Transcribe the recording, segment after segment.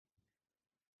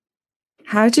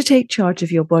How to Take Charge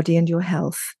of Your Body and Your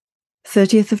Health,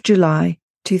 30th of July,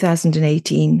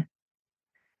 2018.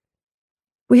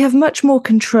 We have much more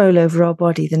control over our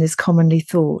body than is commonly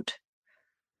thought.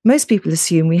 Most people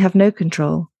assume we have no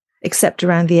control, except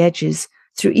around the edges,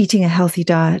 through eating a healthy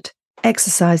diet,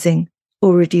 exercising,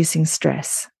 or reducing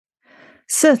stress.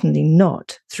 Certainly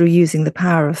not through using the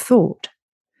power of thought.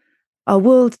 Our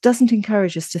world doesn't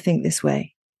encourage us to think this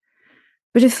way.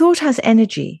 But if thought has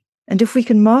energy, and if we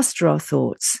can master our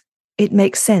thoughts, it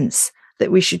makes sense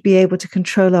that we should be able to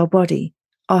control our body,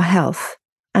 our health,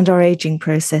 and our aging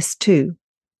process too.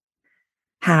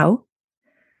 How?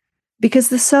 Because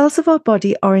the cells of our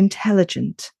body are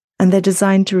intelligent and they're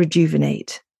designed to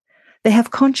rejuvenate. They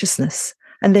have consciousness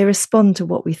and they respond to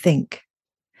what we think.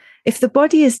 If the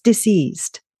body is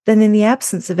diseased, then in the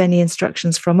absence of any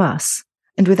instructions from us,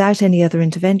 and without any other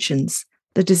interventions,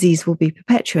 the disease will be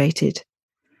perpetuated.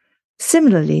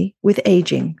 Similarly, with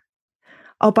aging,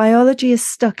 our biology is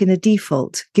stuck in a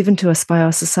default given to us by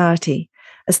our society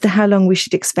as to how long we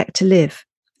should expect to live,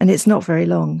 and it's not very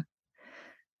long.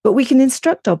 But we can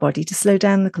instruct our body to slow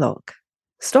down the clock,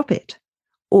 stop it,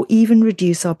 or even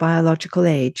reduce our biological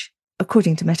age,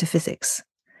 according to metaphysics.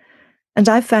 And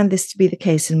I've found this to be the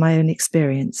case in my own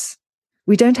experience.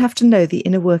 We don't have to know the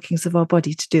inner workings of our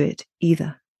body to do it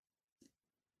either.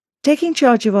 Taking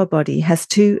charge of our body has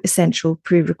two essential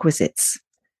prerequisites.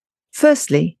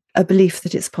 Firstly, a belief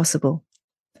that it's possible.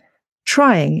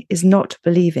 Trying is not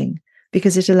believing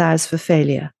because it allows for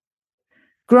failure.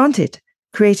 Granted,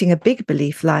 creating a big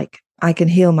belief like, I can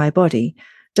heal my body,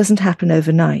 doesn't happen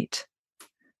overnight.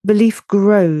 Belief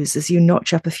grows as you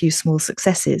notch up a few small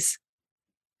successes.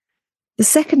 The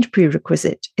second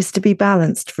prerequisite is to be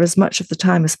balanced for as much of the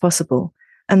time as possible,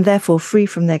 and therefore free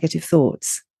from negative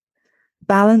thoughts.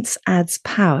 Balance adds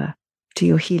power to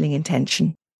your healing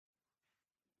intention.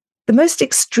 The most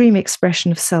extreme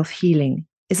expression of self-healing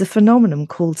is a phenomenon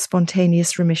called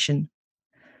spontaneous remission.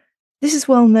 This is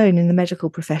well known in the medical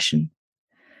profession.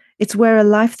 It's where a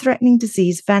life-threatening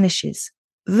disease vanishes,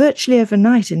 virtually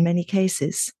overnight in many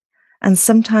cases, and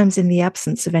sometimes in the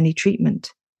absence of any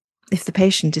treatment, if the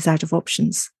patient is out of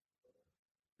options.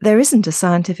 There isn't a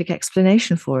scientific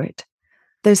explanation for it,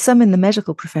 though some in the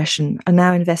medical profession are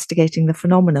now investigating the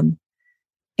phenomenon.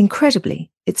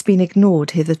 Incredibly, it's been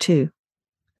ignored hitherto.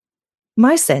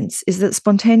 My sense is that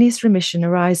spontaneous remission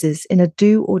arises in a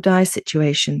do-or-die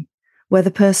situation, where the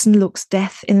person looks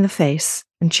death in the face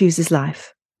and chooses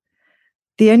life.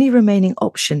 The only remaining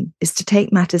option is to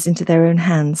take matters into their own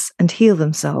hands and heal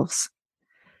themselves.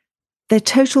 Their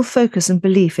total focus and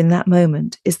belief in that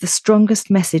moment is the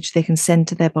strongest message they can send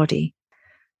to their body.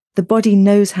 The body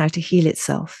knows how to heal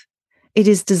itself. It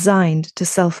is designed to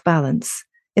self-balance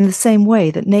in the same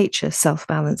way that nature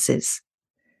self-balances.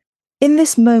 In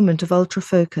this moment of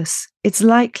ultra-focus, it's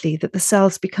likely that the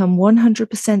cells become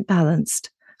 100%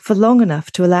 balanced for long enough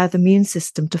to allow the immune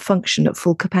system to function at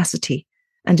full capacity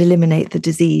and eliminate the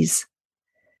disease.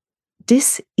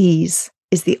 Dis-ease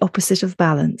is the opposite of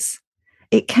balance.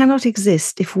 It cannot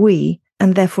exist if we,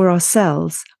 and therefore our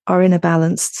cells, are in a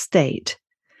balanced state.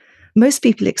 Most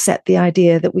people accept the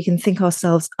idea that we can think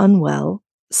ourselves unwell,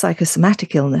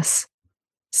 psychosomatic illness.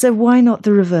 So why not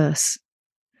the reverse?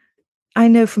 I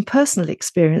know from personal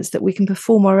experience that we can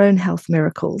perform our own health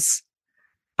miracles.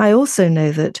 I also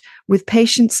know that with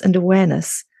patience and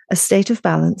awareness, a state of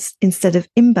balance instead of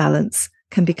imbalance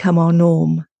can become our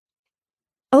norm.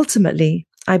 Ultimately,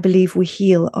 I believe we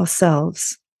heal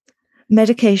ourselves.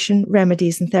 Medication,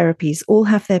 remedies, and therapies all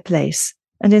have their place,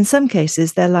 and in some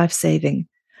cases they're life-saving,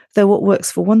 though what works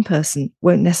for one person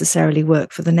won't necessarily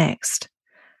work for the next.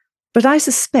 But I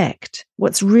suspect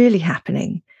what's really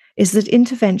happening is that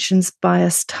interventions buy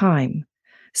us time,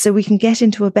 so we can get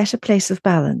into a better place of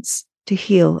balance to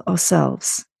heal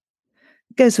ourselves.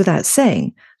 It goes without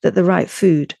saying that the right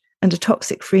food and a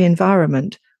toxic-free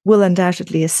environment will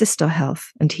undoubtedly assist our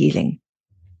health and healing.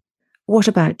 What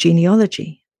about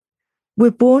genealogy?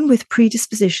 We're born with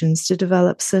predispositions to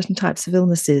develop certain types of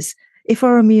illnesses if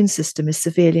our immune system is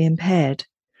severely impaired.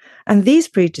 And these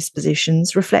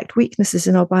predispositions reflect weaknesses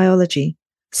in our biology,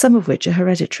 some of which are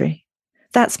hereditary.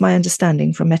 That's my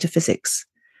understanding from metaphysics.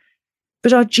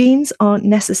 But our genes aren't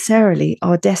necessarily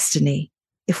our destiny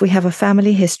if we have a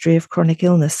family history of chronic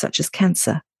illness such as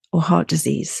cancer or heart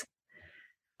disease.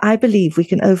 I believe we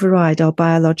can override our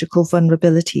biological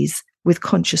vulnerabilities with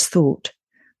conscious thought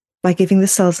by giving the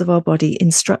cells of our body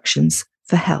instructions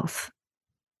for health.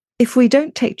 If we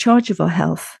don't take charge of our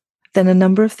health, then a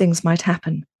number of things might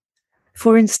happen.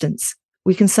 For instance,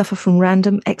 we can suffer from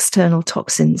random external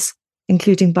toxins,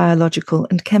 including biological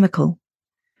and chemical.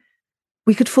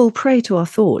 We could fall prey to our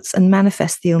thoughts and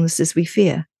manifest the illnesses we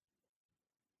fear.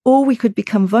 Or we could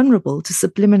become vulnerable to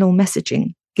subliminal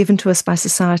messaging given to us by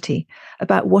society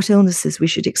about what illnesses we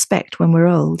should expect when we're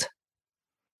old.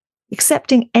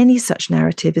 Accepting any such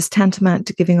narrative is tantamount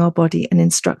to giving our body an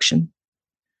instruction.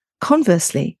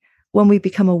 Conversely, when we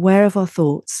become aware of our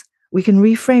thoughts, we can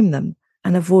reframe them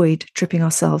and avoid tripping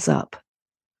ourselves up.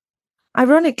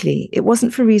 Ironically, it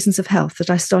wasn't for reasons of health that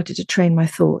I started to train my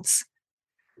thoughts.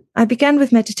 I began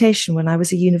with meditation when I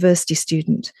was a university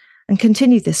student and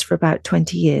continued this for about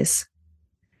 20 years.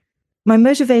 My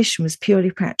motivation was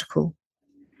purely practical.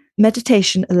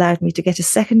 Meditation allowed me to get a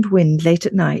second wind late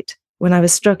at night when I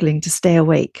was struggling to stay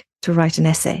awake to write an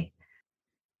essay.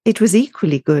 It was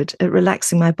equally good at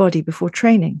relaxing my body before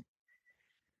training.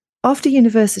 After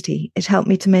university, it helped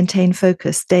me to maintain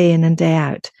focus day in and day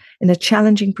out in a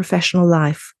challenging professional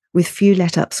life with few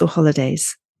let-ups or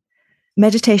holidays.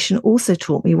 Meditation also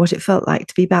taught me what it felt like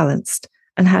to be balanced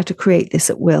and how to create this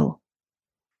at will.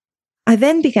 I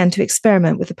then began to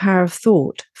experiment with the power of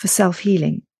thought for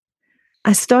self-healing.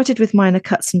 I started with minor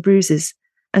cuts and bruises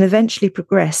and eventually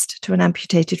progressed to an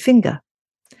amputated finger.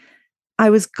 I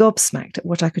was gobsmacked at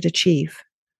what I could achieve.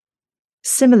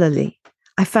 Similarly,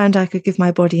 I found I could give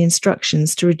my body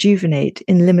instructions to rejuvenate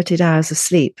in limited hours of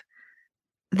sleep.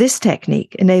 This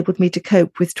technique enabled me to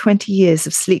cope with 20 years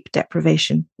of sleep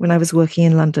deprivation when I was working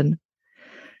in London.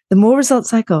 The more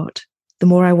results I got, the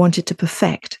more I wanted to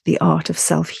perfect the art of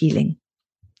self-healing.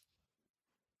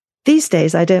 These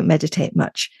days, I don't meditate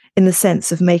much in the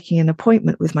sense of making an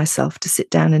appointment with myself to sit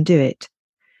down and do it.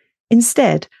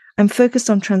 Instead, I'm focused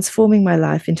on transforming my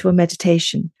life into a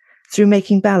meditation through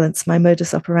making balance my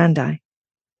modus operandi.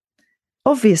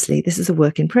 Obviously, this is a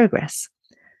work in progress.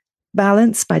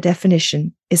 Balance, by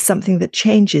definition, is something that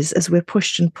changes as we're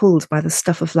pushed and pulled by the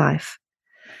stuff of life.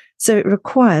 So it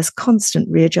requires constant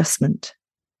readjustment.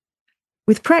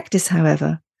 With practice,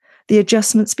 however, the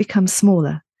adjustments become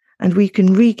smaller and we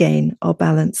can regain our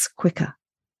balance quicker.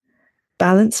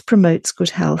 Balance promotes good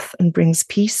health and brings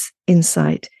peace,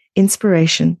 insight,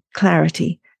 inspiration,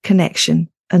 clarity, connection,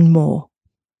 and more.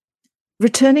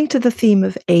 Returning to the theme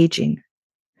of aging,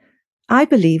 I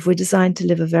believe we're designed to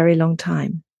live a very long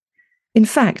time. In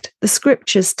fact, the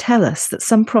scriptures tell us that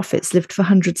some prophets lived for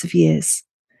hundreds of years.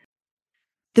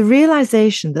 The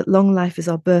realization that long life is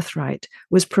our birthright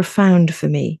was profound for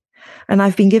me, and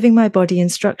I've been giving my body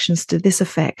instructions to this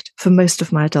effect for most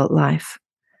of my adult life.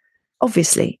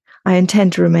 Obviously, I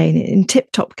intend to remain in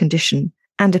tip-top condition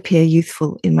and appear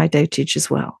youthful in my dotage as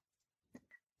well.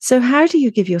 So how do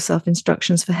you give yourself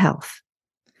instructions for health?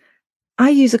 I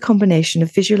use a combination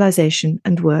of visualization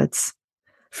and words.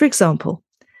 For example,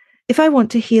 if I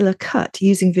want to heal a cut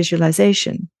using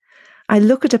visualization, I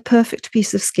look at a perfect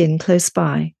piece of skin close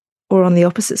by or on the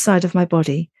opposite side of my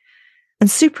body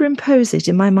and superimpose it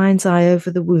in my mind's eye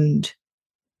over the wound.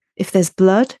 If there's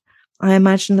blood, I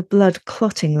imagine the blood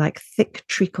clotting like thick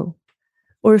treacle.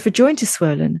 Or if a joint is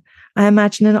swollen, I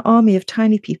imagine an army of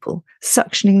tiny people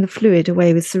suctioning the fluid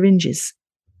away with syringes.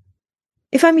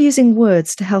 If I'm using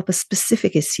words to help a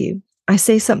specific issue, I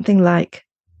say something like,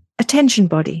 attention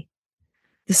body.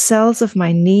 The cells of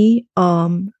my knee,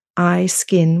 arm, eye,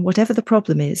 skin, whatever the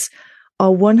problem is, are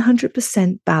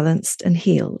 100% balanced and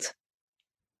healed.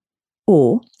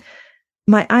 Or,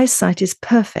 my eyesight is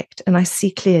perfect and I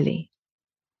see clearly.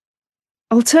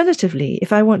 Alternatively,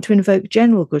 if I want to invoke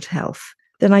general good health,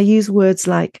 then I use words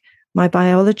like, my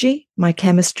biology, my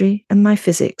chemistry, and my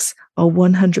physics are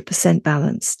 100%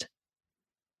 balanced.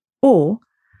 Or,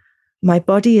 my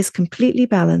body is completely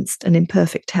balanced and in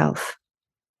perfect health.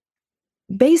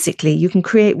 Basically, you can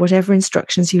create whatever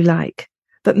instructions you like,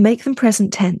 but make them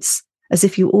present tense, as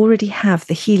if you already have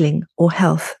the healing or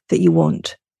health that you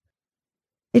want.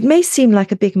 It may seem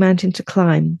like a big mountain to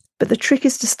climb, but the trick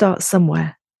is to start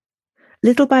somewhere.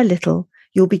 Little by little,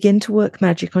 you'll begin to work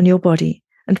magic on your body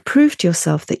and prove to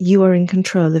yourself that you are in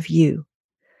control of you.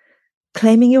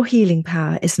 Claiming your healing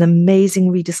power is an amazing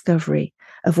rediscovery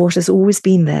of what has always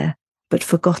been there, but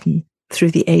forgotten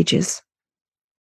through the ages.